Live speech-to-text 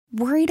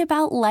Worried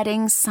about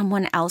letting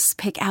someone else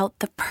pick out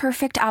the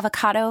perfect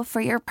avocado for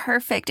your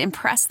perfect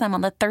impress them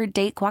on the third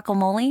date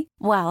guacamole?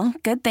 Well,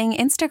 good thing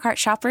Instacart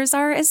shoppers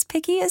are as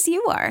picky as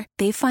you are.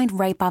 They find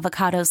ripe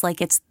avocados like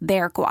it's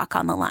their guac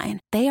on the line.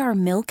 They are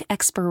milk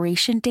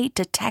expiration date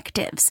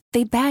detectives.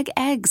 They bag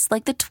eggs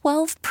like the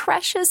 12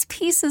 precious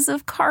pieces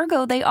of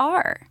cargo they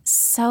are.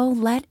 So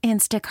let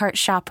Instacart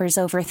shoppers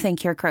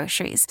overthink your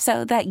groceries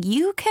so that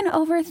you can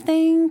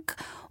overthink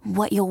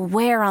what you'll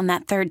wear on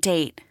that third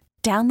date.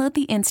 Download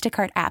the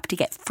Instacart app to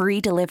get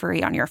free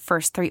delivery on your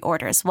first 3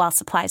 orders while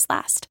supplies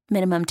last.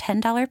 Minimum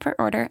 $10 per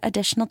order.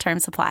 Additional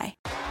terms apply.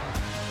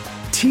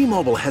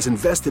 T-Mobile has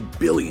invested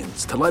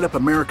billions to light up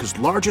America's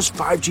largest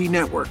 5G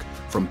network,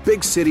 from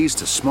big cities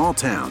to small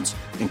towns,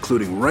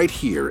 including right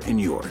here in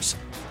yours.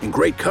 And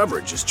great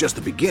coverage is just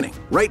the beginning.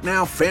 Right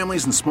now,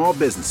 families and small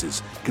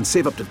businesses can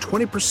save up to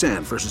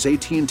 20% versus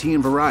AT&T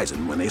and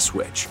Verizon when they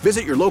switch.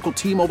 Visit your local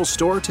T-Mobile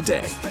store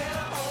today.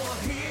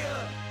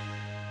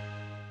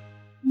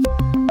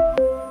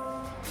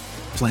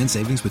 Plan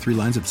savings with 3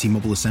 lines of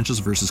T-Mobile Essentials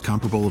versus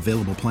comparable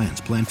available plans.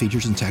 Plan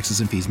features and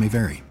taxes and fees may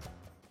vary.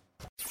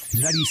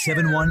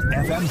 97.1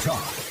 FM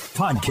Talk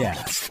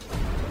Podcast.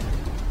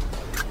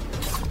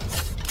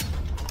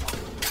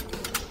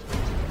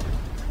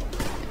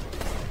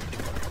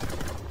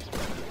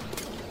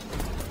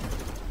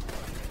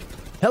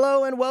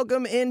 Hello and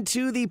welcome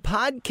into the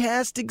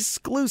podcast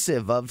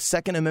exclusive of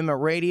Second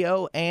Amendment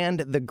Radio and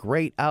the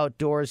Great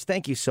Outdoors.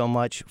 Thank you so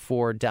much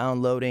for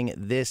downloading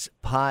this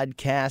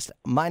podcast.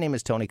 My name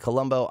is Tony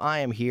Colombo.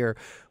 I am here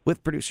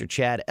with producer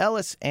Chad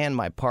Ellis and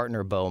my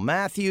partner Bo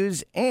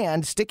Matthews.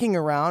 And sticking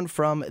around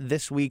from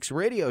this week's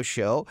radio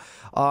show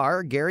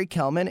are Gary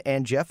Kelman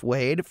and Jeff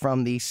Wade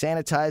from the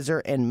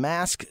Sanitizer and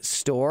Mask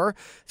Store.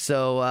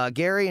 So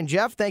Gary and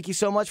Jeff, thank you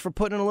so much for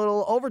putting a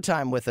little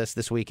overtime with us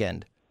this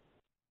weekend.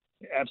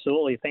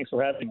 Absolutely. Thanks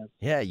for having us.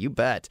 Yeah, you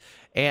bet.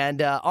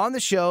 And on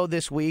the show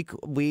this week,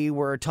 we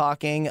were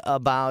talking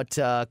about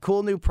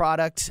cool new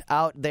product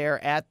out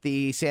there at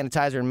the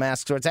Sanitizer and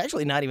Mask Store. It's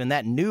actually not even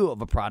that new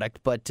of a product,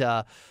 but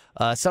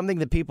something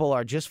that people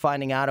are just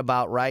finding out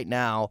about right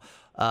now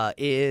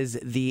is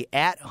the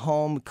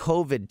at-home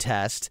COVID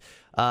test.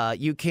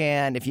 You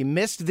can, if you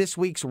missed this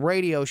week's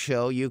radio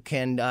show, you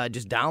can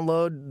just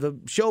download the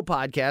show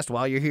podcast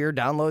while you're here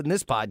downloading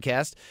this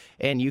podcast,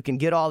 and you can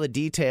get all the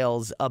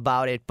details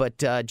about it. But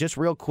just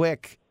real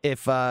quick,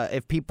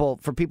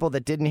 for people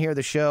that didn't hear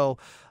the show,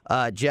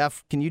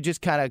 Jeff, can you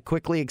just kind of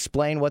quickly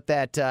explain what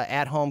that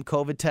at-home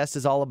COVID test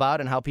is all about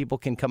and how people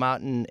can come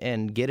out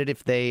and get it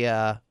if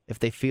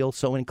they feel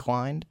so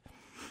inclined?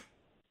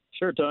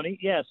 Sure, Tony.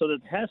 Yeah, so the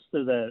test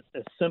is a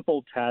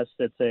simple test.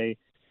 It's a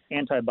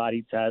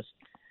antibody test,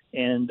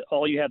 and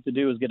all you have to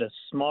do is get a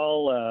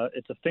small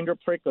it's a finger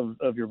prick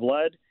of your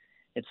blood.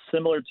 It's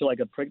similar to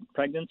like a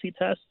pregnancy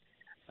test,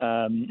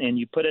 and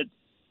you put it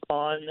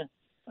on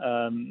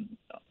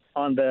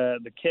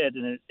the kid,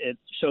 and it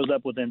shows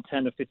up within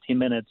 10 to 15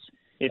 minutes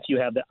if you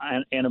have the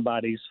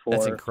antibodies for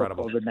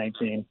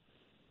COVID-19.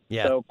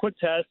 Yeah. So quick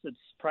test. It's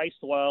priced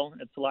well.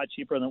 It's a lot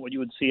cheaper than what you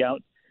would see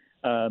out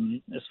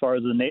as far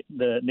as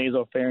the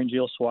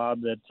nasopharyngeal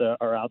swab that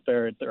are out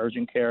there at the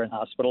urgent care and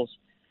hospitals.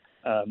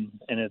 And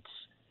it's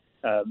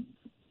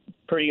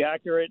pretty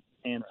accurate,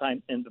 and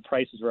the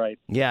price is right.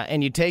 Yeah,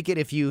 and you take it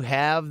if you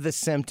have the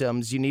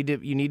symptoms. You need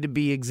to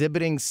be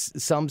exhibiting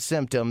some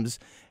symptoms,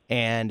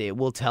 and it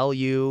will tell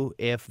you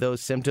if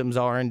those symptoms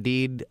are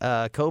indeed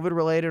COVID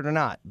related or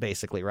not.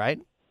 Basically, right?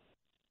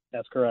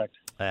 That's correct.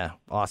 Yeah,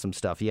 awesome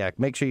stuff. Yeah,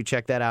 make sure you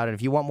check that out. And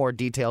if you want more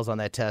details on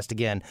that test,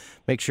 again,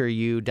 make sure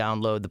you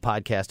download the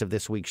podcast of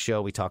this week's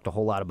show. We talked a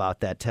whole lot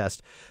about that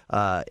test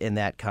in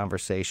that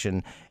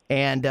conversation.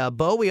 And,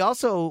 Bo, we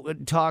also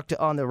talked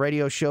on the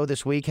radio show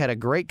this week, had a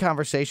great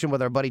conversation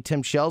with our buddy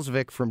Tim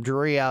Shelsvik from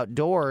Drury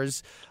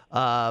Outdoors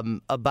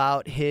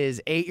about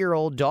his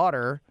 8-year-old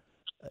daughter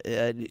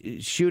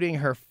shooting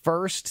her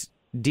first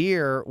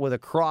deer with a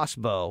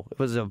crossbow. It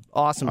was an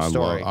awesome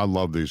story. I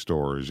love these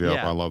stories. Yep,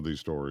 yeah. I love these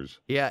stories.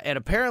 Yeah, and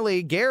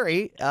apparently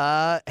Gary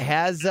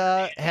has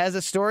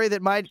a story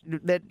that might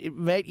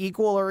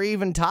equal or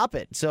even top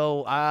it.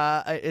 So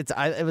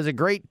it was a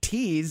great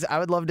tease.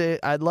 I'd love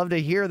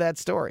to hear that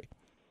story.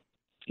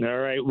 All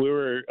right, we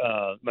were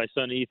my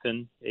son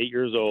Ethan, 8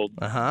 years old,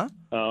 on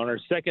our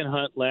second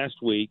hunt last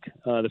week.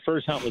 The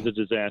first hunt was a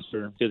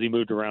disaster because he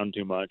moved around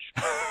too much.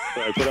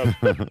 So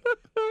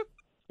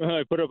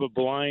I put up a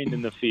blind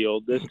in the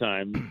field this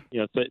time,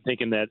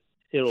 thinking that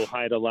it'll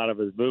hide a lot of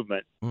his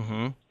movement.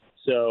 Mm-hmm.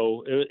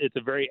 So it's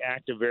a very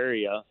active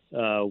area.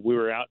 We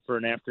were out for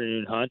an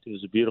afternoon hunt. It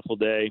was a beautiful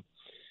day,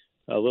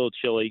 a little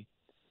chilly,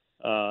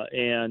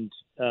 and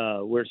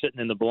we're sitting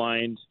in the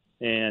blind.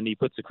 And he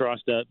puts the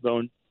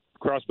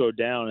crossbow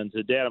down and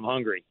said, "Dad, I'm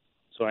hungry."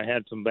 So I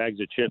had some bags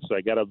of chips. So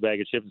I got a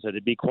bag of chips and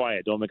said, "Be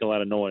quiet. Don't make a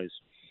lot of noise."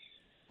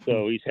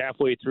 So he's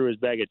halfway through his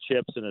bag of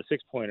chips, and a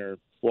 6-pointer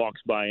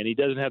walks by, and he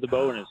doesn't have the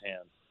bow in his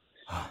hand.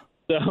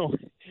 So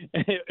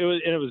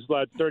it was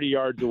about 30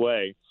 yards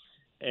away,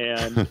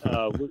 and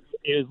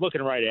it was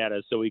looking right at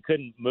us, so we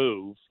couldn't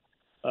move.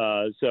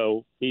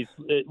 So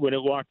when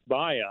it walked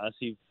by us,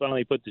 he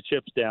finally put the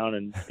chips down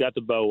and got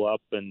the bow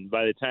up. And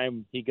by the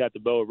time he got the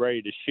bow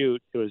ready to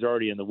shoot, it was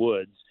already in the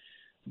woods.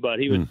 But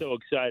he was so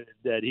excited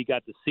that he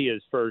got to see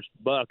his first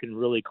buck and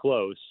really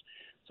close.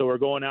 So we're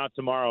going out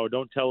tomorrow.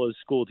 Don't tell his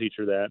school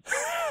teacher that.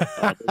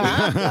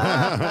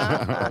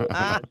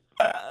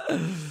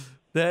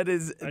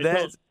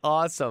 That's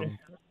awesome.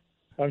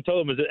 I'm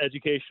telling him it's an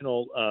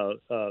educational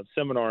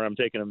seminar I'm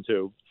taking him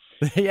to.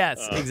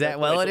 Yes,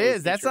 exactly. Well, it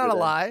is. That's not a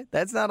lie.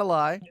 That's not a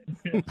lie.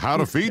 How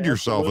to feed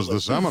yourself is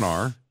the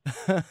seminar.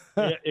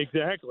 Yeah,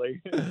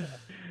 exactly.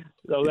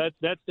 So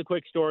that's the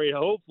quick story.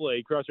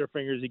 Hopefully, cross our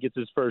fingers, he gets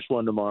his first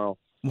one tomorrow.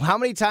 How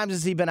many times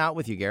has he been out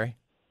with you, Gary?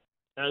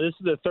 This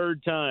is the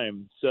third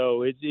time,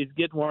 so it's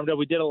getting warmed up.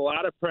 We did a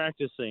lot of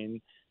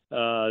practicing,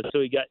 so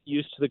he got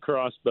used to the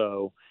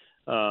crossbow,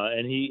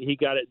 and he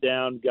got it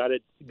down, got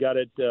it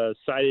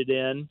sighted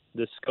in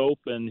the scope,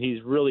 and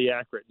he's really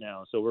accurate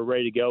now. So we're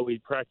ready to go. We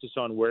practice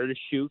on where to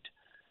shoot,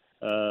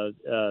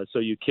 so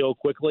you kill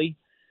quickly,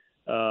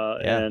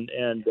 and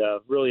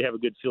really have a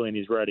good feeling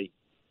he's ready.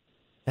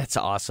 That's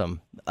awesome,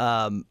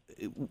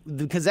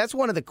 because that's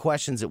one of the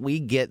questions that we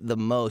get the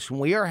most when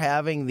we are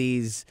having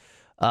these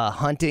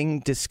hunting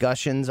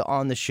discussions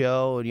on the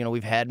show. You know,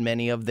 we've had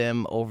many of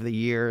them over the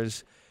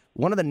years.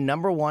 One of the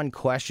number one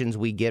questions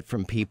we get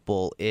from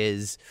people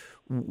is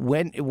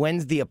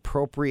when's the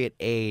appropriate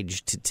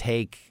age to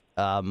take,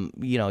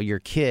 your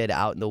kid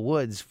out in the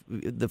woods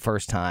the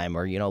first time,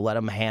 or, let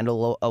them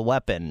handle a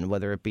weapon,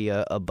 whether it be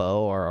a bow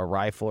or a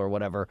rifle or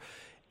whatever.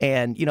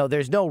 And,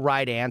 there's no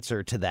right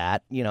answer to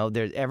that.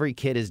 Every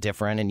kid is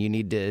different, and you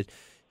need to,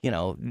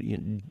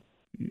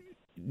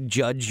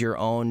 judge your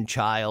own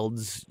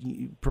child's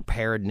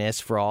preparedness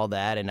for all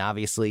that, and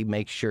obviously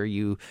make sure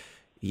you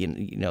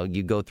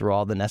go through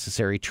all the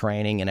necessary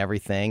training and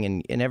everything,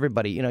 and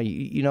everybody,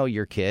 you know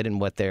your kid and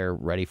what they're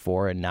ready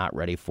for and not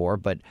ready for.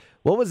 But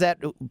what was that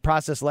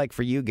process like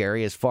for you,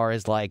 Gary, as far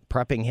as like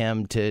prepping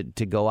him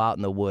to go out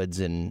in the woods?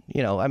 And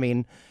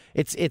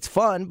it's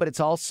fun, but it's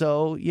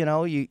also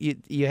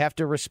you have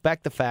to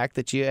respect the fact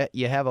that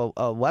you have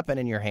a weapon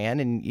in your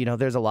hand, and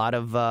there's a lot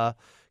of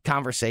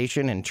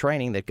conversation and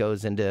training that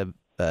goes into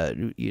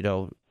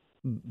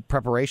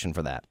preparation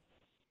for that.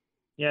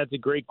 Yeah, it's a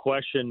great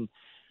question,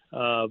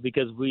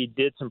 because we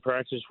did some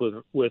practice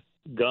with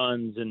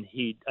guns, and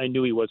I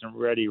knew he wasn't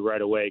ready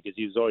right away because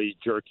he was always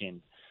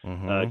jerking,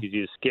 because he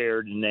was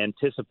scared and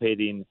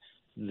anticipating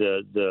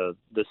the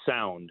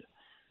sound.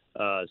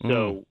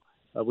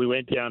 We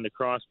went down to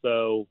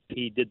crossbow.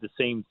 He did the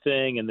same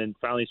thing, and then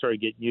finally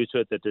started getting used to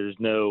it, that there's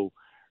no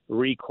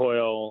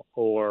recoil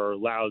or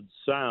loud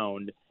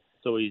sound.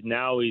 So he's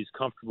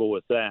comfortable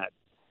with that.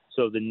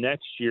 So the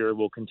next year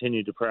we'll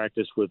continue to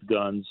practice with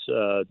guns,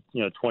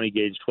 20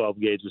 gauge, 12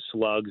 gauge with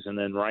slugs, and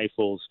then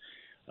rifles,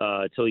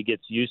 till he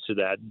gets used to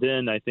that.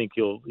 Then I think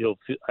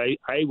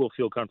I will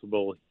feel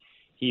comfortable.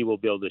 He will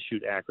be able to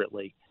shoot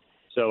accurately.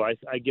 So I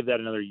give that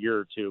another year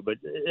or two. But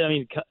I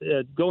mean,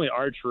 going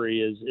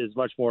archery is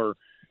much more.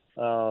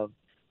 I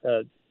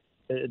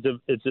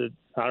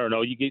don't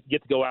know. You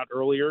get to go out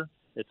earlier.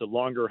 It's a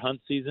longer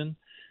hunt season.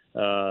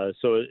 So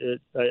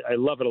I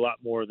love it a lot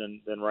more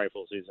than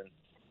rifle season,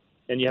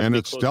 and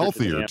it's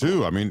stealthier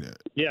too. I mean,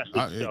 yes,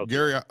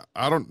 Gary,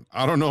 I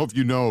don't know if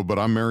you know, but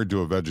I'm married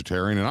to a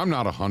vegetarian, and I'm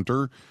not a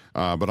hunter,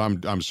 but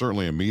I'm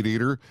certainly a meat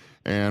eater.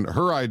 And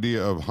her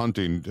idea of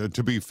hunting,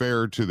 to be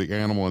fair to the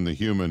animal and the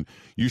human,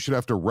 you should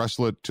have to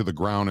wrestle it to the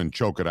ground and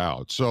choke it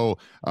out. So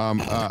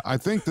I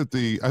think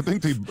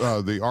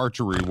the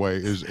archery way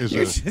is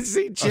you should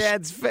see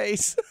Chad's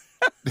face.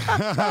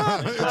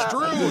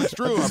 It's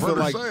true. I've heard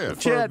her say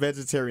it. For a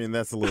vegetarian,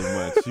 that's a little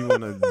much. You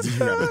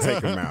gotta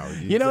take them out.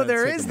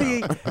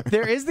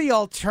 There is the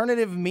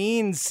alternative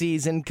means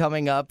season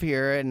coming up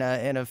here in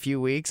a few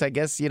weeks. I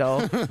guess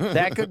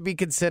that could be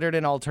considered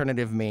an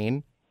alternative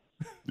mean.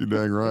 You're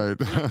dang right.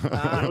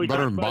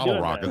 Better than bottle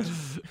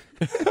rockets.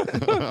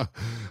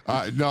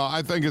 No,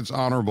 I think it's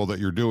honorable that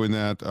you're doing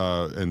that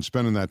and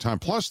spending that time.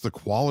 Plus the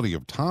quality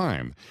of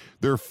time.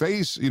 Their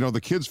face,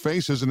 the kid's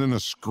face isn't in a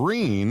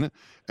screen,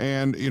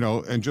 and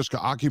just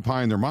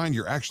occupying their mind.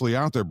 You're actually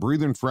out there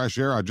breathing fresh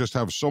air. I just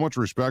have so much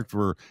respect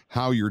for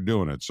how you're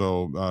doing it.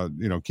 So,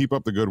 keep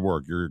up the good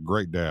work. You're a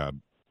great dad.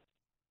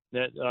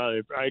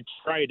 I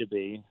try to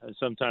be.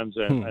 Sometimes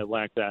I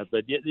lack that,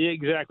 but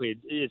exactly,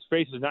 his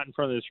face is not in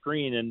front of the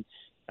screen, and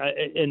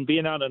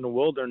being out in the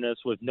wilderness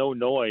with no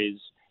noise,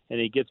 and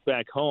he gets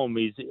back home,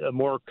 he's a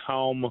more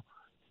calm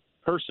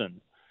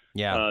person.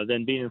 Yeah.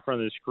 Than being in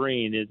front of the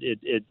screen.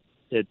 It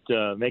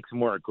makes him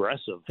more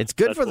aggressive. It's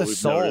good for the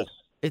soul. Noticed.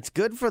 It's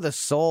good for the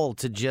soul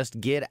to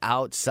just get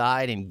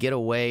outside and get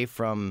away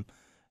from,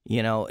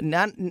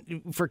 not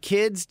for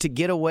kids to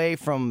get away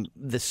from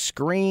the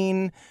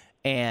screen.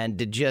 And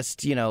to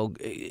just,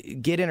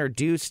 get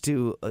introduced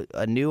to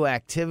a new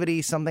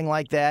activity, something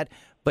like that.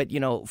 But,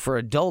 for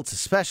adults,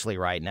 especially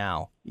right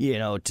now,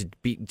 to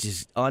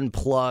just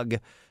unplug,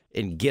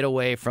 and get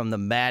away from the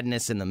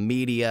madness in the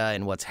media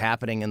and what's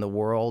happening in the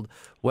world,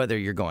 whether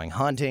you're going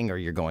hunting or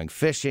you're going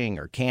fishing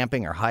or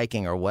camping or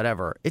hiking or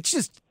whatever. It's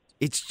just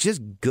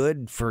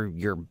good for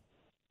your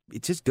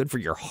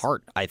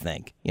heart, I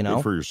think,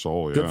 Good for your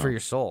soul, yeah. Good for your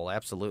soul,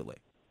 absolutely.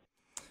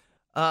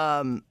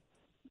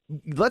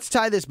 Let's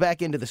tie this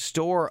back into the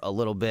store a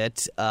little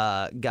bit.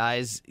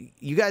 Guys,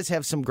 you guys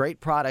have some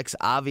great products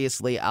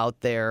obviously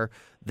out there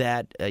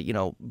that,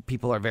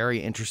 people are very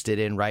interested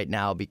in right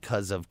now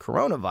because of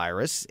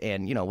coronavirus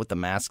and, with the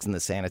masks and the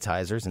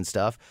sanitizers and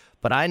stuff.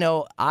 But I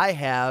know I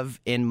have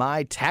in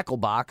my tackle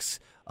box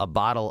a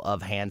bottle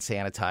of hand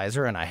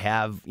sanitizer, and I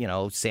have,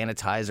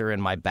 sanitizer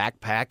in my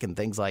backpack and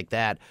things like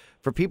that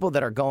for people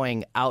that are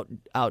going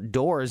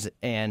outdoors.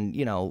 And,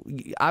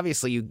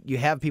 obviously you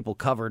have people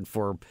covered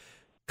for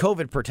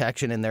COVID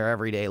protection in their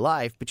everyday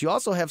life, but you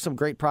also have some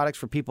great products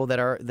for people that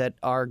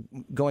are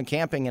going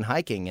camping and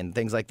hiking and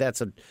things like that.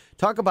 So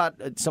talk about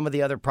some of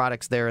the other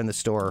products there in the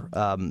store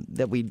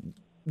that we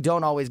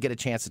don't always get a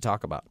chance to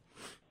talk about.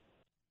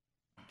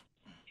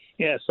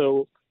 Yeah,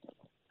 so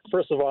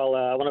first of all,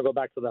 I want to go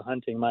back to the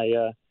hunting.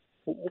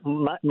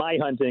 My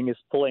hunting is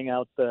pulling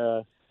out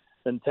the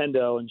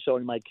Nintendo and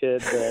showing my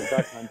kids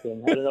duck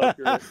hunting. I don't know if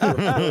you're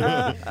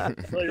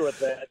familiar with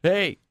that.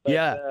 Hey,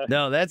 but,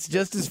 no, that's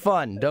just as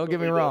fun. Don't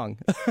get me wrong.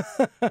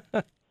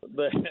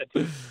 But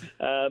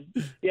as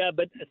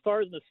far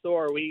as the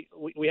store, we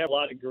have a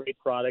lot of great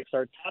products.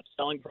 Our top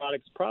selling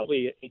products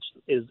probably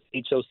is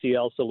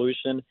HOCl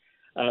solution,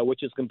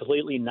 which is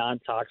completely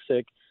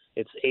non-toxic.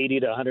 It's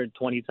 80 to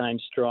 120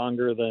 times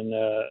stronger than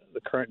the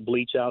current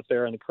bleach out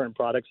there and the current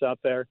products out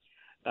there.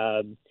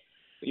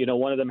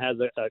 One of them has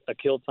a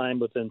kill time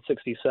within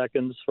 60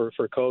 seconds for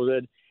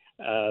COVID.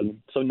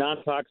 So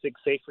non-toxic,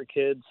 safe for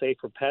kids, safe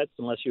for pets,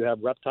 unless you have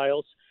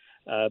reptiles.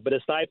 But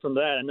aside from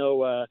that, I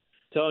know,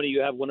 Tony, you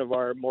have one of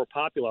our more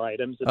popular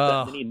items. It's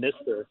that mini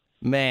mister.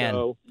 Man.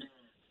 So,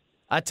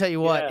 I tell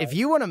you what, if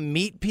you want to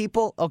meet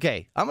people,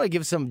 okay, I'm going to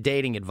give some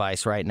dating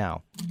advice right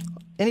now.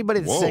 Anybody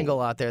that's single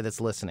out there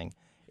that's listening,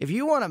 if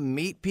you want to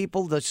meet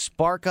people to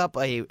spark up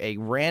a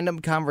random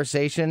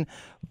conversation,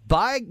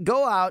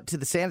 go out to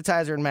the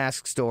sanitizer and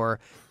mask store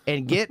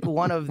and get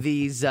one of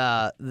these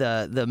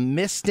the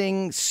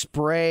misting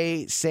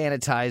spray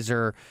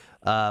sanitizer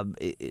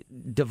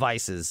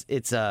devices.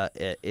 It's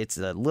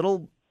a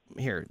little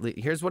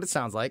here's what it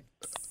sounds like.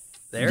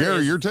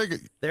 Gary, you're taking.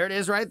 There it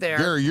is, right there.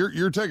 Gary,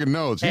 you're taking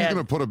notes. He's going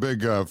to put a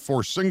big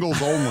for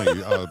singles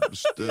only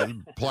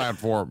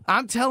platform.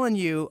 I'm telling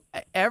you,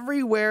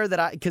 everywhere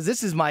that because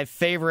this is my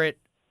favorite.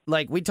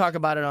 Like we talk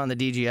about it on the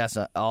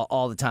DGS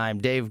all the time.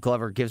 Dave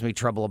Glover gives me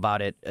trouble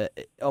about it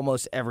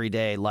almost every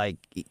day. Like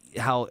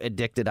how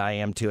addicted I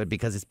am to it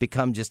because it's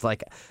become just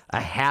like a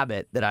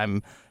habit that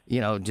I'm,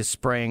 just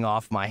spraying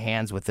off my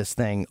hands with this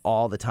thing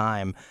all the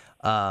time.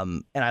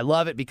 And I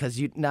love it because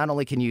you not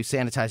only can you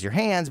sanitize your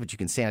hands, but you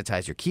can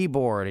sanitize your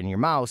keyboard and your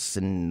mouse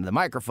and the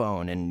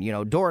microphone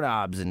and,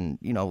 doorknobs and,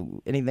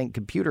 anything,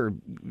 computer,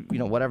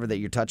 whatever that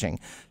you're touching.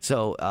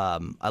 So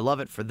I love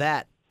it for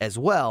that as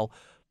well.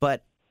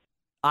 But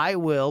I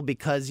will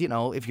because,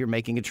 if you're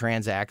making a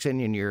transaction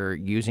and you're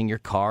using your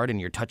card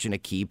and you're touching a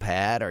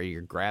keypad or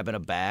you're grabbing a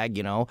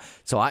bag,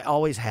 So I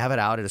always have it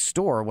out at a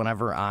store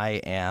whenever I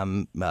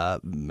am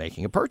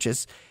making a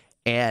purchase.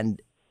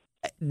 And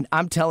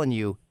I'm telling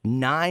you,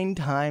 9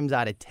 times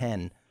out of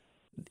 10,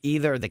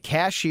 either the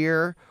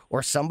cashier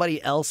or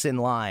somebody else in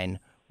line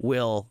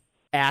will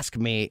ask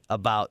me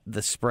about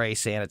the spray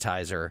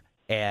sanitizer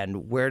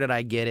and where did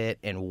I get it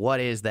and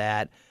what is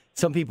that.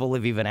 Some people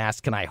have even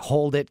asked, can I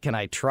hold it? Can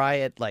I try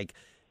it? Like,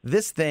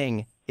 this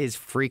thing is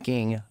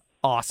freaking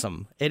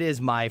awesome. It is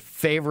my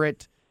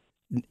favorite.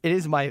 It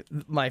is my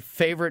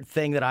favorite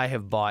thing that I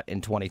have bought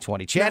in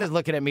 2020. Chad is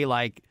looking at me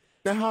like,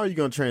 now, how are you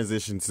going to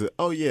transition to,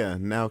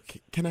 now,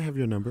 can I have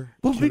your number?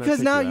 Well,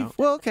 because now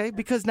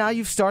because now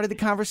you've started the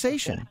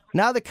conversation.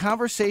 Now the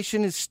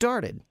conversation is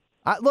started.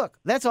 Look,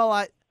 that's all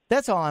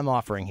I'm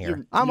offering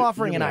here. I'm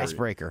offering an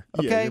icebreaker.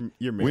 Okay,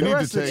 you're married.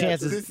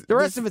 The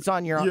rest of it's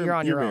on your own.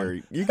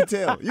 Married. You can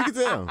tell. You can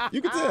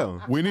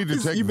tell. We need to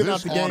take You've been this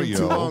out the game audio.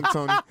 too long,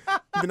 Tony.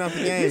 You've been out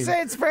the game. You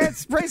saying spray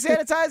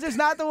sanitizer's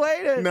not the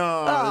way to?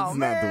 No, it's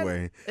not the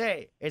way.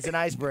 Hey, it's an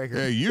icebreaker.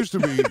 Hey, used to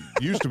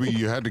be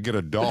you had to get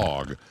a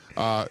dog.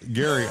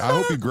 Gary, I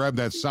hope you grab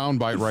that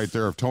soundbite right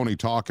there of Tony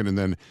talking and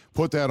then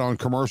put that on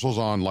commercials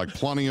on like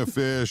Plenty of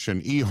Fish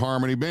and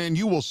eHarmony. Man,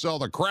 you will sell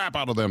the crap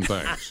out of them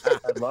things.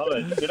 I love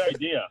it. Good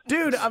idea.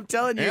 Dude, I'm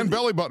telling you. And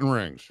belly button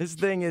rings. This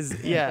thing is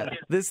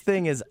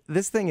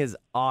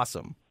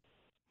awesome.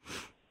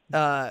 Go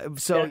ahead,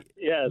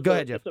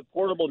 Jeff. It's a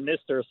portable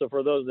mister. So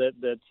for those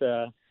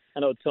that I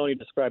know Tony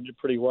described it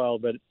pretty well,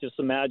 but just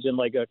imagine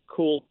like a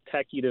cool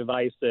techie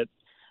device that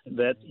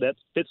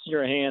fits in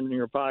your hand in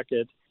your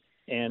pocket,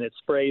 and it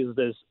sprays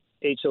this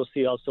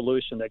HOCl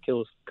solution that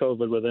kills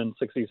COVID within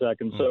 60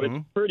 seconds. So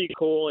it's pretty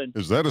cool. And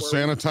is that a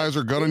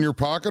sanitizer gun in your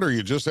pocket, or are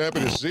you just happy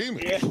to see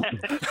me?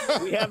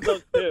 Yeah, we have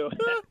those too.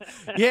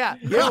 Yeah,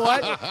 you know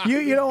what?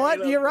 You know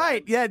what? You're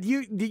right. Yeah,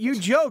 you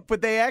joke,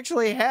 but they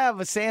actually have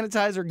a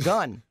sanitizer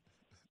gun.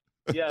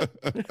 Yeah.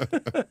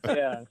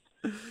 Yeah.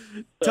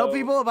 Tell So-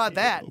 people about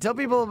that. Tell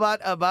people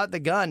about the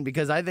gun,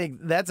 because I think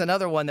that's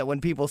another one that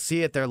when people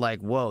see it, they're like,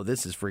 "Whoa,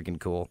 this is freaking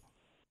cool."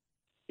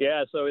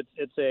 Yeah, so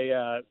it's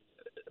a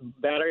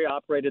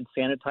battery-operated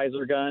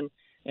sanitizer gun,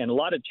 and a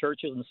lot of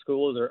churches and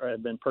schools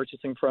have been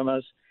purchasing from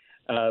us.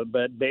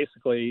 But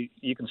basically,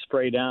 you can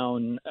spray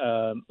down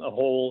a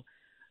whole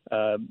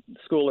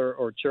school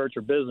or church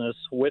or business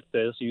with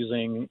this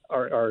using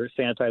our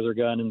sanitizer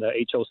gun and the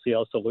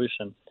HOCL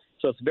solution.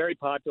 So it's very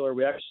popular.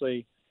 We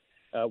actually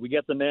we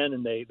get them in,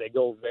 and they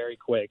go very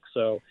quick.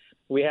 So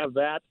we have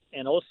that,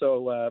 and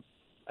also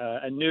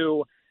a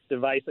new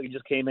device that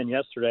just came in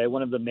yesterday.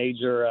 One of the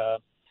major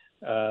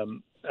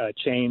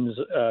chains,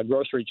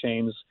 grocery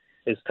chains,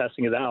 is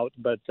testing it out.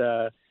 But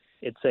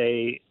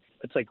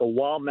it's like a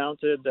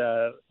wall-mounted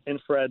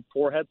infrared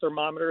forehead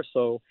thermometer.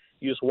 So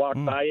you just walk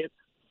by it,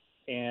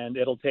 and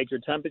it'll take your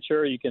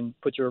temperature. You can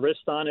put your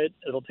wrist on it.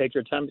 It'll take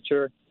your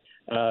temperature.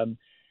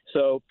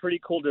 So pretty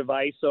cool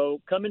device.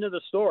 So come into the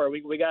store.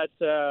 We got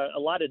a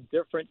lot of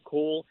different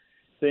cool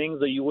things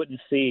that you wouldn't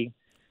see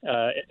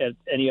at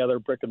any other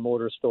brick and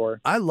mortar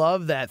store. I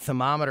love that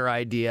thermometer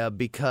idea,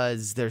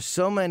 because there's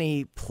so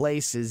many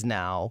places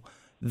now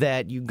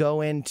that you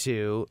go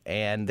into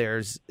and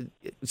there's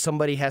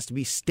somebody has to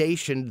be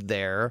stationed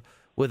there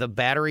with a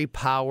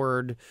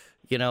battery-powered,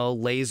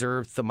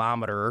 laser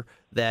thermometer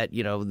that,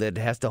 that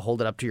has to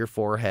hold it up to your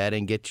forehead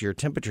and get your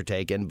temperature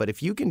taken. But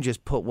if you can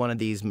just put one of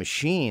these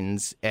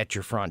machines at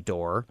your front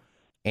door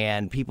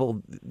and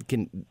people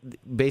can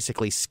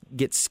basically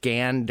get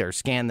scanned or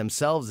scan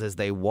themselves as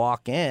they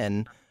walk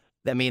in,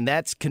 I mean,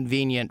 that's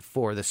convenient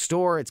for the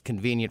store. It's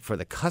convenient for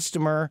the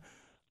customer.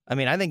 I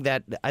mean, I think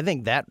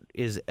that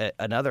is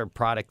another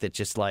product that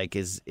just like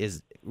is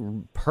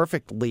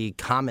perfectly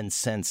common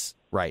sense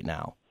right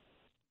now.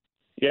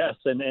 Yes,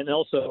 and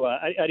also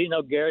I didn't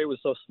know Gary was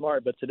so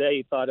smart, but today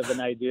he thought of an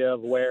idea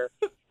of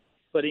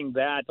putting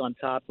that on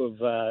top of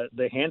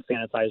the hand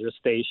sanitizer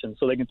station,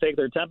 so they can take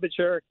their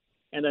temperature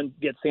and then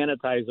get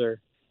sanitizer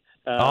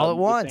all at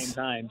once. At the same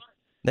time.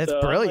 That's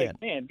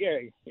brilliant. Like, man,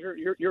 Gary,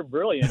 you're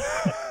brilliant.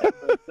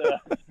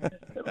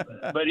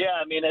 but yeah,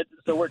 I mean,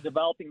 so we're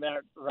developing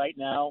that right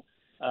now.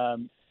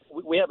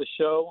 We have a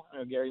show.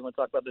 Gary, you want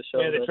to talk about the show?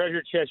 Yeah, the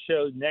Treasure Chest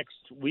show next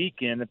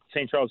weekend at the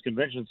St. Charles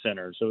Convention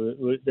Center. So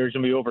there's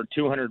going to be over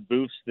 200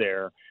 booths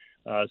there.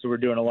 So we're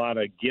doing a lot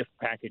of gift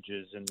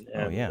packages and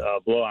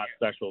blowout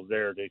specials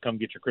there to come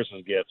get your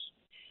Christmas gifts.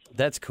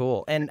 That's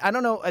cool. And I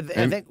don't know. I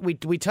think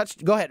we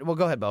touched. Go ahead. Well,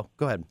 go ahead, Bo.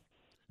 Go ahead.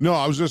 No,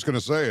 I was just going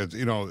to say, it's,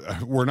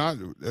 we're not,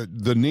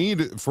 the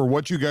need for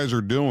what you guys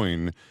are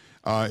doing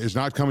is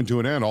not coming to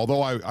an end,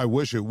 although I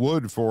wish it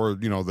would for,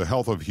 the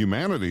health of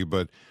humanity,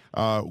 but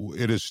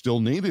it is still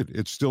needed.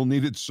 It's still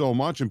needed so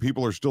much, and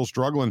people are still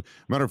struggling.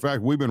 Matter of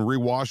fact, we've been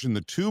rewashing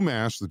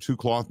the two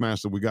cloth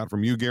masks that we got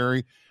from you,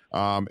 Gary.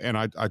 And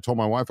I told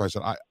my wife, I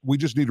said, we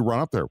just need to run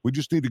up there. We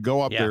just need to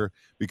go up there,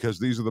 because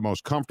these are the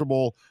most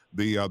comfortable.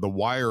 The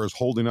wire is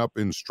holding up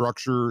in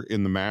structure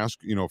in the mask,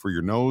 for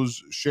your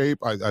nose shape.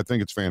 I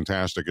think it's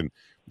fantastic. And,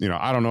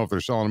 I don't know if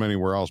they're selling them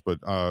anywhere else, but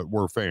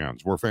we're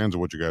fans. We're fans of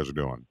what you guys are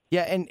doing.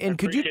 Yeah, and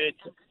could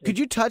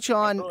you touch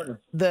on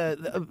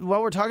the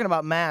while we're talking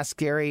about masks,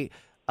 Gary?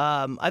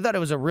 I thought it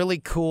was a really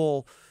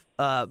cool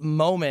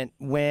moment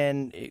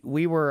when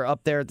we were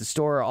up there at the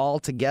store all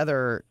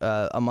together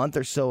a month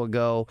or so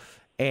ago,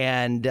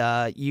 and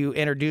you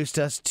introduced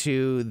us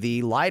to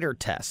the lighter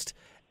test,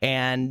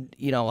 and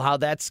how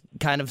that's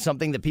kind of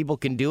something that people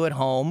can do at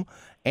home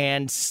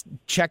and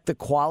check the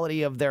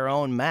quality of their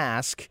own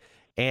mask.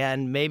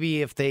 And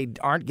maybe if they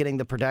aren't getting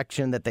the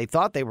protection that they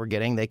thought they were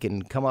getting, they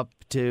can come up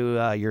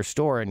to your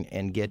store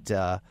and get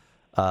a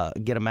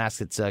mask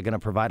that's going to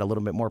provide a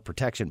little bit more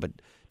protection. But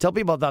tell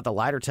people about the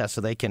lighter test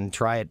so they can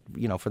try it,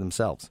 for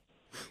themselves.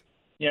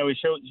 Yeah,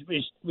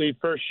 we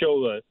first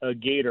show a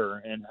gator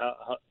and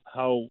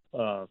how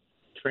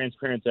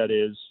transparent that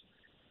is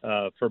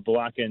for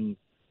blocking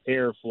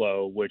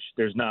airflow, which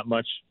there's not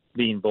much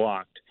being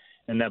blocked,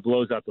 and that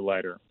blows out the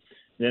lighter.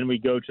 Then we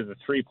go to the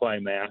 3-ply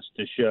mask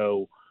to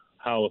show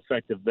how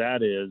effective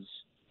that is,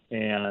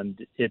 and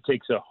it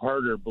takes a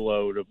harder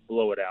blow to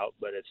blow it out,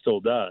 but it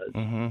still does.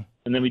 Mm-hmm.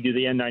 And then we do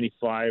the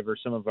N95 or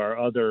some of our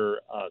other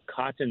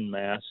cotton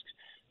masks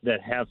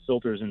that have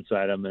filters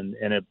inside them, and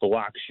it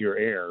blocks your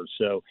air.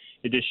 So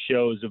it just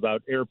shows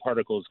about air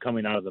particles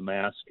coming out of the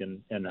mask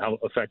and how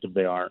effective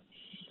they are.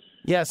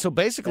 Yeah, so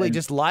basically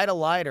just light a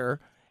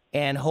lighter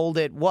and hold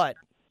it,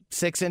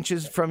 6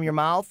 inches from your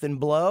mouth and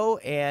blow,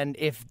 and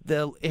if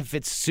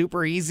it's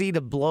super easy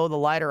to blow the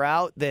lighter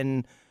out,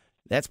 then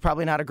that's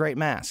probably not a great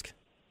mask.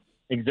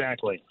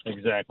 Exactly.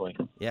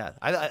 Yeah,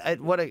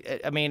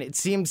 I mean, it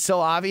seemed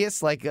so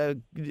obvious, like a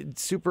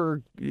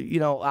super,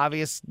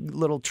 obvious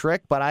little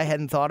trick, but I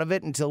hadn't thought of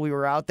it until we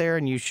were out there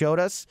and you showed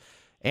us.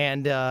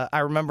 And I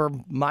remember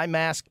my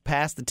mask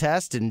passed the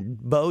test and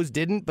Bo's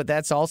didn't, but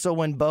that's also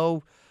when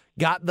Bo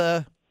got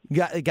the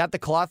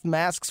cloth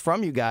masks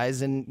from you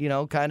guys and,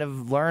 kind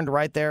of learned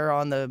right there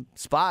on the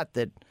spot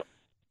that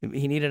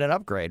he needed an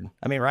upgrade.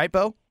 I mean, right,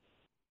 Bo?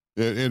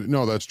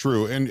 No, that's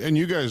true. And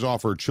you guys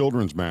offer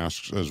children's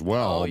masks as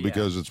well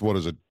because it's, what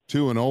is it,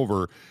 2 and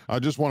over. I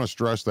just want to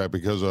stress that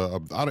because,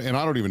 I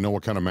don't even know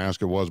what kind of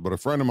mask it was, but a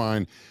friend of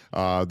mine,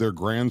 their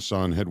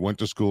grandson had went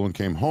to school and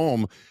came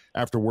home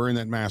after wearing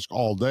that mask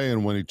all day.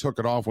 And when he took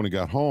it off, when he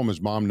got home,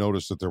 his mom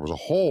noticed that there was a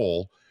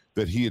hole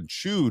that he had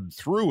chewed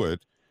through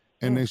it.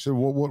 And they said,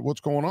 well,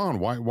 what's going on?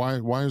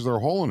 Why is there a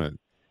hole in it?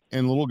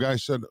 And the little guy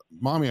said,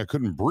 Mommy, I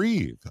couldn't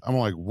breathe. I'm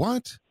like,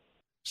 what?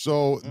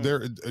 So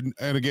there,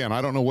 and again, I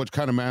don't know what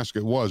kind of mask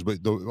it was,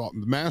 but the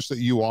mask that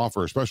you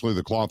offer, especially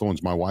the cloth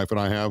ones my wife and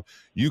I have,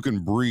 you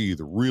can breathe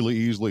really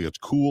easily. It's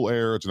cool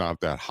air. It's not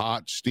that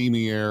hot,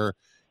 steamy air.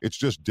 It's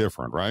just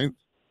different, right?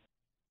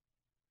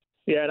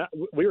 Yeah,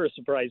 and we were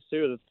surprised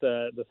too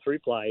that the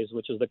 3-plies,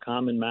 which is the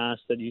common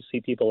mask that you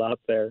see people out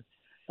there,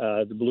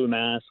 the blue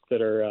masks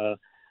that are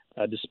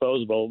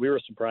disposable, we were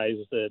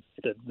surprised that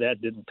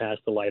didn't pass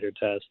the lighter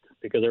test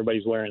because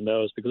everybody's wearing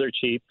those because they're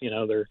cheap.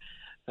 They're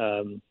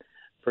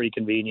pretty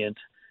convenient.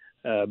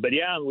 But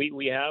yeah,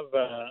 we have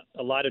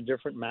a lot of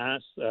different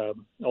masks.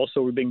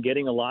 Also, we've been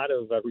getting a lot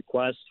of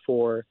requests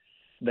for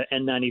the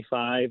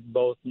N95,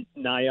 both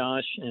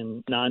NIOSH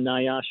and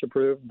non-NIOSH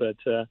approved. But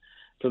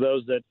for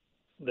those that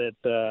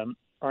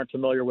aren't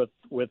familiar with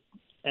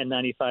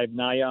N95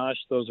 NIOSH,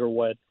 those are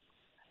what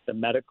the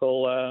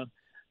medical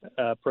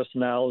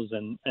personnel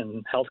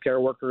and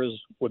healthcare workers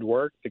would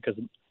work, because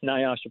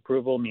NIOSH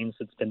approval means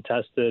it's been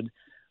tested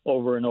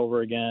over and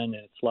over again.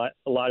 It's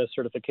a lot of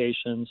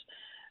certifications.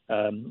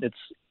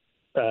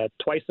 It's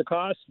twice the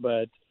cost,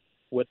 but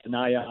with the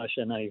NIOSH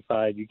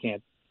N95, you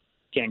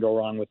can't go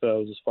wrong with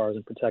those as far as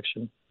in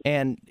protection.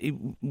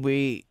 And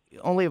we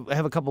only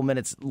have a couple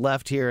minutes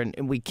left here,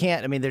 and we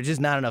can't. I mean, there's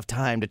just not enough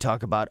time to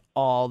talk about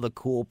all the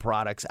cool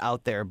products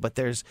out there. But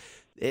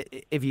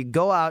if you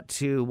go out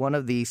to one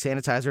of the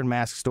sanitizer and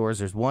mask stores,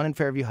 there's one in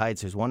Fairview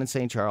Heights, there's one in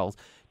St. Charles.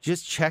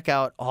 Just check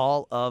out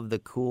all of the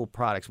cool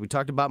products. We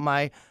talked about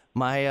my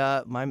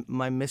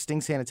misting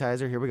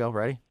sanitizer. Here we go.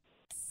 Ready?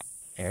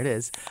 There it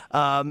is.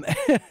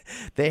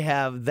 They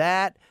have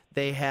that.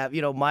 They have,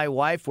 my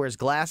wife wears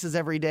glasses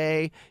every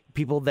day.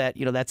 People that,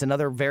 that's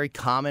another very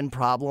common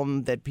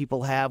problem that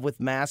people have with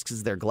masks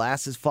is their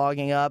glasses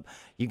fogging up.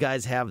 You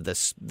guys have the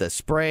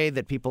spray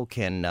that people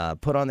can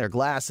put on their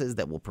glasses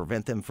that will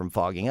prevent them from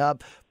fogging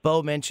up.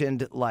 Bo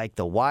mentioned like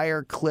the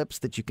wire clips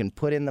that you can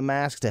put in the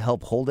mask to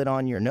help hold it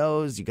on your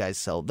nose. You guys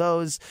sell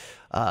those.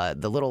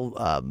 The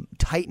little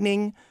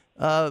tightening.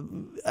 I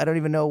don't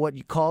even know what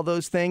you call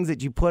those things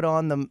that you put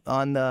on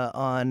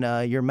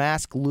your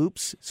mask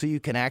loops so you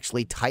can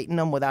actually tighten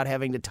them without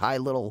having to tie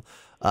little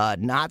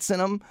knots in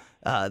them.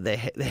 They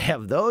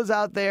have those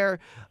out there.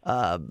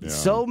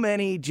 So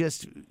many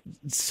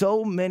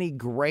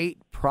great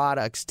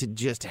products to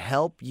just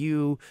help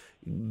you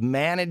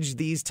manage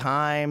these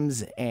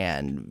times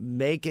and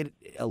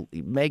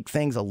make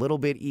things a little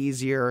bit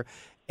easier.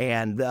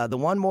 And the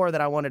one more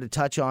that I wanted to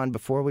touch on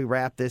before we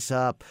wrap this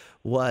up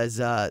was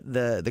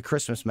the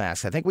Christmas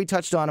masks. I think we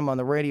touched on them on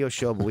the radio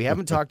show, but we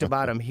haven't talked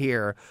about them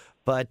here.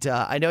 But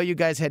I know you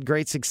guys had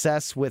great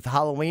success with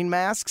Halloween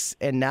masks,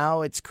 and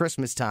now it's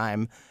Christmas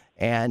time.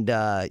 And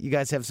you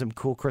guys have some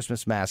cool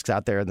Christmas masks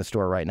out there in the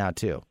store right now,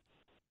 too.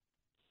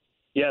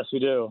 Yes, we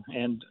do.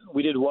 And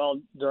we did well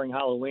during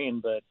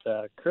Halloween, but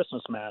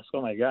Christmas masks,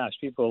 oh, my gosh,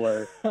 people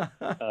are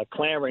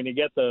clamoring to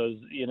get those,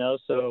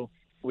 so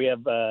we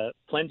have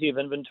plenty of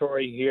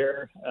inventory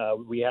here.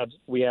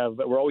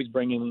 We're always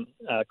bringing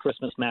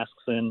Christmas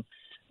masks in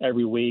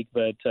every week,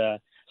 but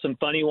some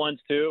funny ones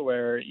too,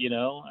 where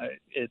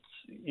it's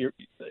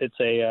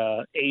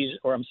a Asian,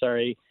 or I'm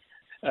sorry,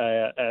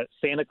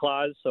 Santa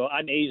Claus. So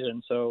I'm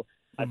Asian, so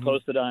I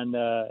posted on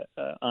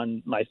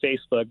my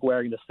Facebook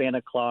wearing the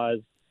Santa Claus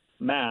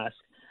mask.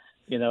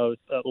 A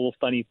little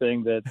funny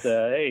thing that,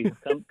 hey,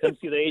 come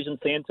see the Asian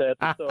Santa at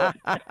the store.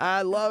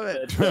 I love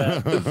it.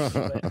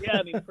 But yeah,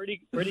 I mean,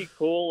 pretty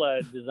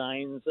cool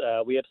designs.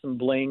 We have some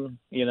bling,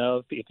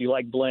 if you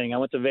like bling. I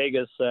went to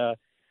Vegas a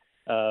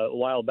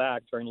while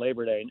back during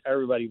Labor Day, and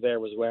everybody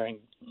there was wearing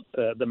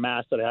the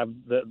masks that have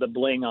the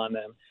bling on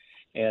them.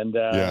 And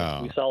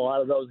we saw a lot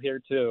of those here,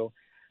 too.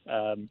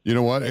 You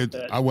know what?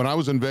 When I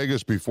was in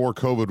Vegas before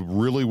COVID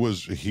really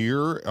was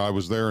here, I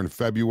was there in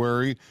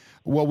February.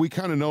 Well, we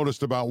kind of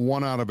noticed about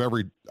 1 out of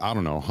every,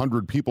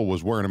 100 people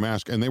was wearing a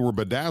mask, and they were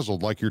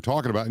bedazzled like you're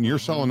talking about. And you're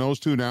selling those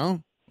too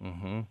now?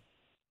 Mm-hmm.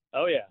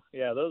 Oh, yeah.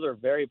 Yeah, those are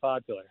very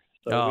popular.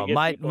 So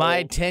my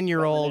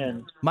 10-year-old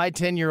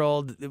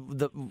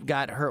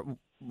got her.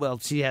 Well,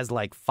 she has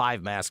like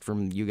 5 masks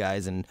from you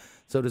guys, and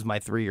so does my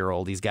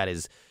 3-year-old. He's got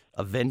his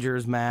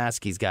Avengers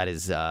mask. He's got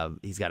a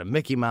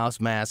Mickey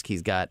Mouse mask.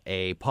 He's got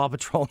a Paw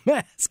Patrol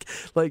mask.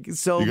 Like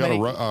so many.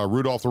 You got a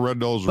Rudolph the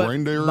Red-Nosed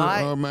Reindeer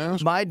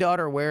mask? My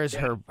daughter wears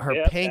her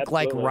pink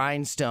like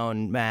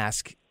rhinestone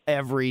mask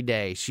every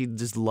day. She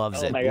just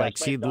loves it. Gosh, like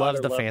she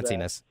loves the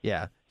fanciness. That.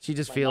 Yeah. She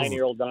just feels. My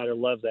 9-year-old daughter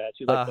loves that.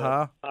 She's like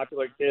a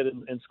popular kid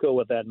in school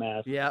with that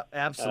mask. Yeah,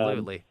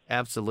 absolutely.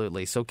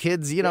 Absolutely. So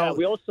kids, we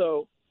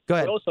also. Go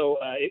ahead. But also,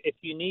 if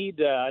you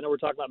need, I know we're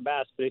talking about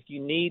masks, but if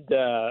you need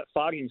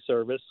fogging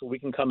service, we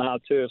can come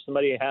out too. If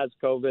somebody has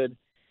COVID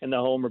in the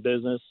home or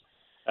business,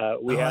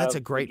 we have. That's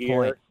a great gear.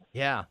 point.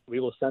 Yeah. We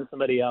will send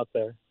somebody out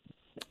there.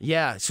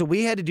 Yeah, so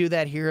we had to do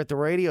that here at the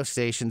radio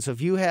station. So if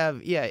you have,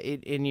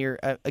 in your,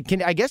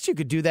 I guess you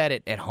could do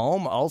that at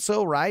home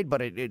also, right?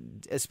 But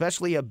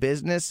especially a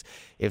business,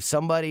 if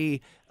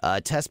somebody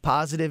tests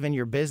positive in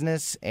your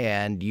business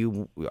and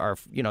you are,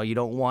 you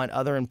don't want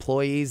other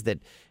employees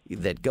that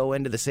go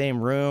into the same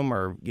room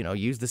or,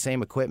 use the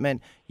same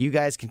equipment, you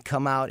guys can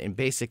come out and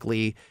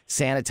basically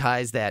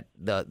sanitize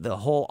the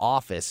whole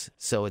office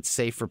so it's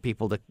safe for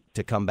people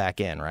to come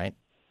back in, right?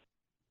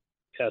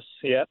 Yes,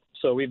 yep.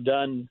 So we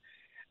don't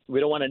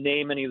want to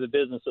name any of the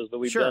businesses, but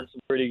we've done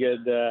some pretty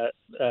good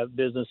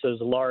businesses,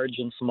 large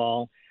and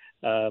small,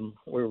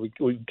 where we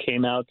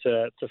came out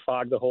to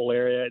fog the whole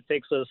area. It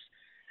takes us,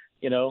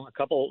 a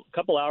couple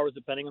hours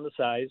depending on the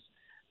size,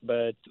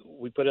 but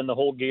we put in the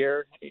whole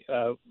gear,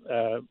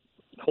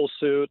 whole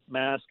suit,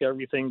 mask,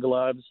 everything,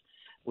 gloves.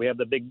 We have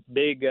the big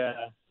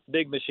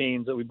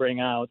machines that we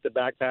bring out, the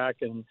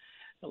backpack and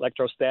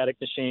electrostatic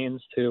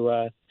machines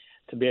to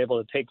be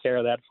able to take care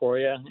of that for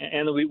you.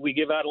 And we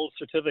give out a little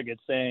certificate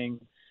saying,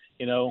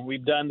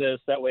 we've done this.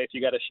 That way, if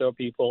you got to show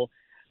people,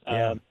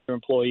 your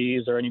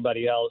employees or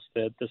anybody else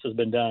that this has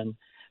been done,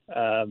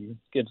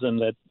 gives them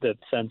that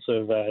sense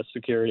of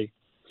security.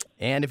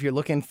 And if you're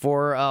looking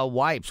for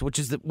wipes, which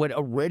is what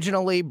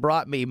originally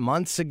brought me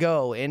months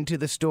ago into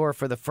the store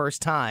for the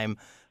first time,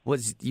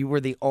 was you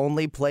were the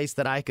only place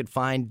that I could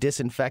find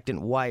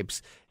disinfectant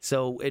wipes.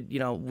 So,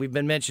 we've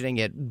been mentioning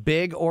it,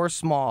 big or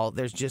small,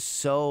 there's just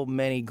so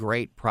many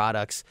great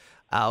products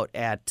out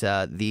at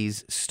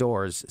these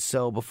stores.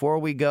 So before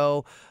we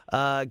go,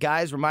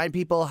 guys, remind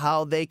people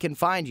how they can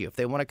find you if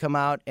they want to come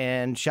out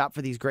and shop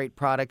for these great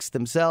products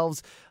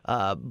themselves,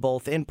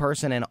 both in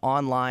person and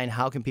online.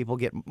 How can people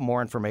get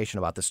more information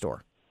about the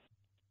store?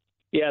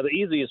 Yeah, the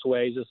easiest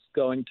way is just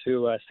going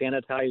to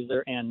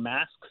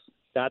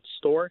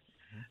sanitizerandmasks.store.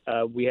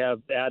 We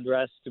have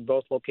address to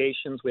both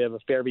locations. We have a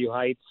Fairview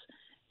Heights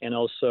and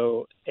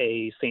also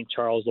a St.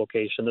 Charles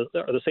location.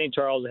 The St.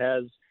 Charles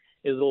is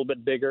a little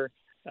bit bigger.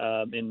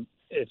 And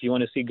if you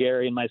want to see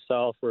Gary and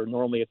myself, we're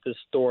normally at this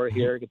store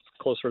here. It's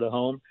closer to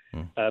home.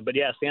 But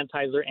yeah,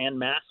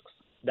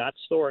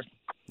 sanitizerandmasks.store.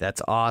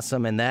 That's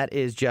awesome. And that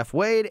is Jeff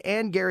Wade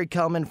and Gary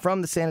Kelman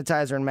from the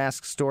Sanitizer and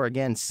Mask Store.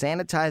 Again,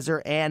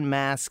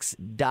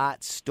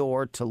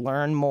 sanitizerandmasks.store to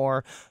learn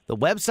more. The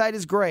website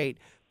is great,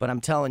 but I'm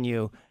telling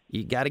you,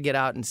 you got to get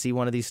out and see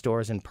one of these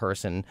stores in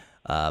person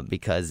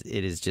because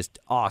it is just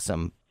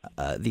awesome,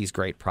 these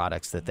great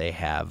products that they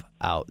have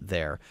out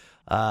there.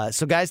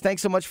 So, guys,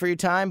 thanks so much for your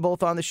time,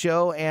 both on the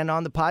show and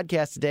on the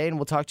podcast today, and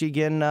we'll talk to you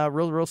again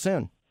real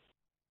soon.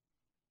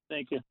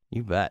 Thank you.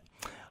 You bet.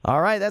 All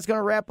right, that's going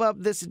to wrap up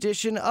this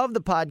edition of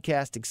the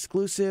podcast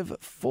exclusive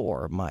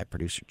for my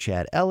producer,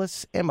 Chad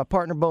Ellis, and my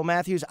partner, Bo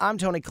Matthews. I'm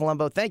Tony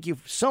Colombo. Thank you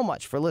so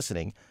much for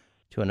listening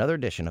to another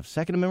edition of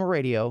Second Amendment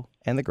Radio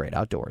and the Great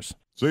Outdoors.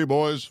 See you,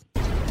 boys.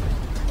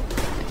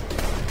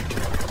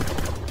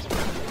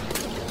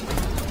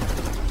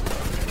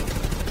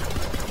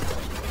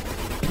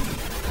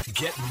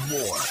 Get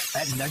more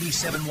at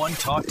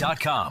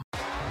 971talk.com.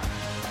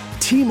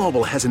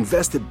 T-Mobile has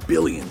invested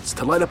billions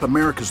to light up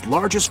America's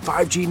largest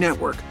 5G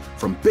network,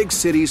 from big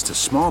cities to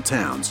small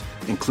towns,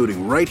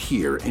 including right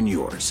here in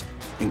yours.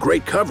 And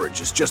great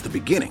coverage is just the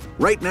beginning.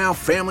 Right now,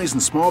 families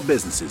and small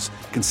businesses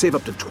can save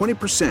up to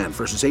 20%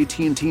 versus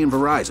AT&T and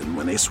Verizon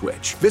when they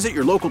switch. Visit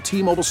your local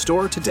T-Mobile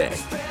store today.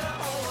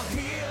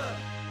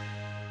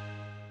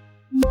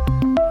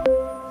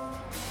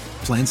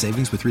 Plan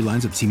savings with 3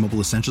 lines of T-Mobile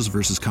Essentials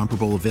versus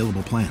comparable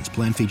available plans.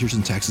 Plan features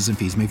and taxes and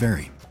fees may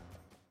vary.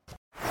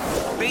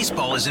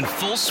 Baseball is in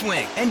full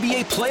swing.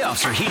 NBA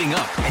playoffs are heating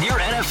up, and your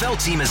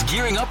NFL team is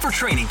gearing up for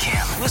training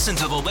camp. Listen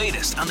to the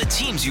latest on the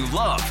teams you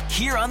love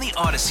here on the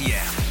Odyssey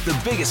app. The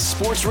biggest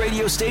sports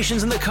radio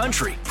stations in the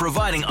country,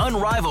 providing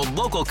unrivaled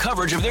local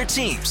coverage of their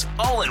teams,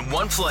 all in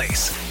one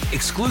place.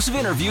 Exclusive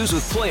interviews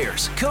with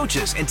players,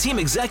 coaches, and team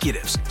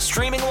executives,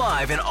 streaming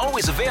live and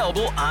always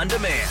available on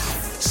demand.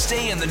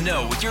 Stay in the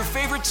know with your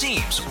favorite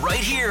teams right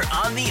here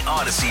on the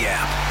Odyssey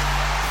app.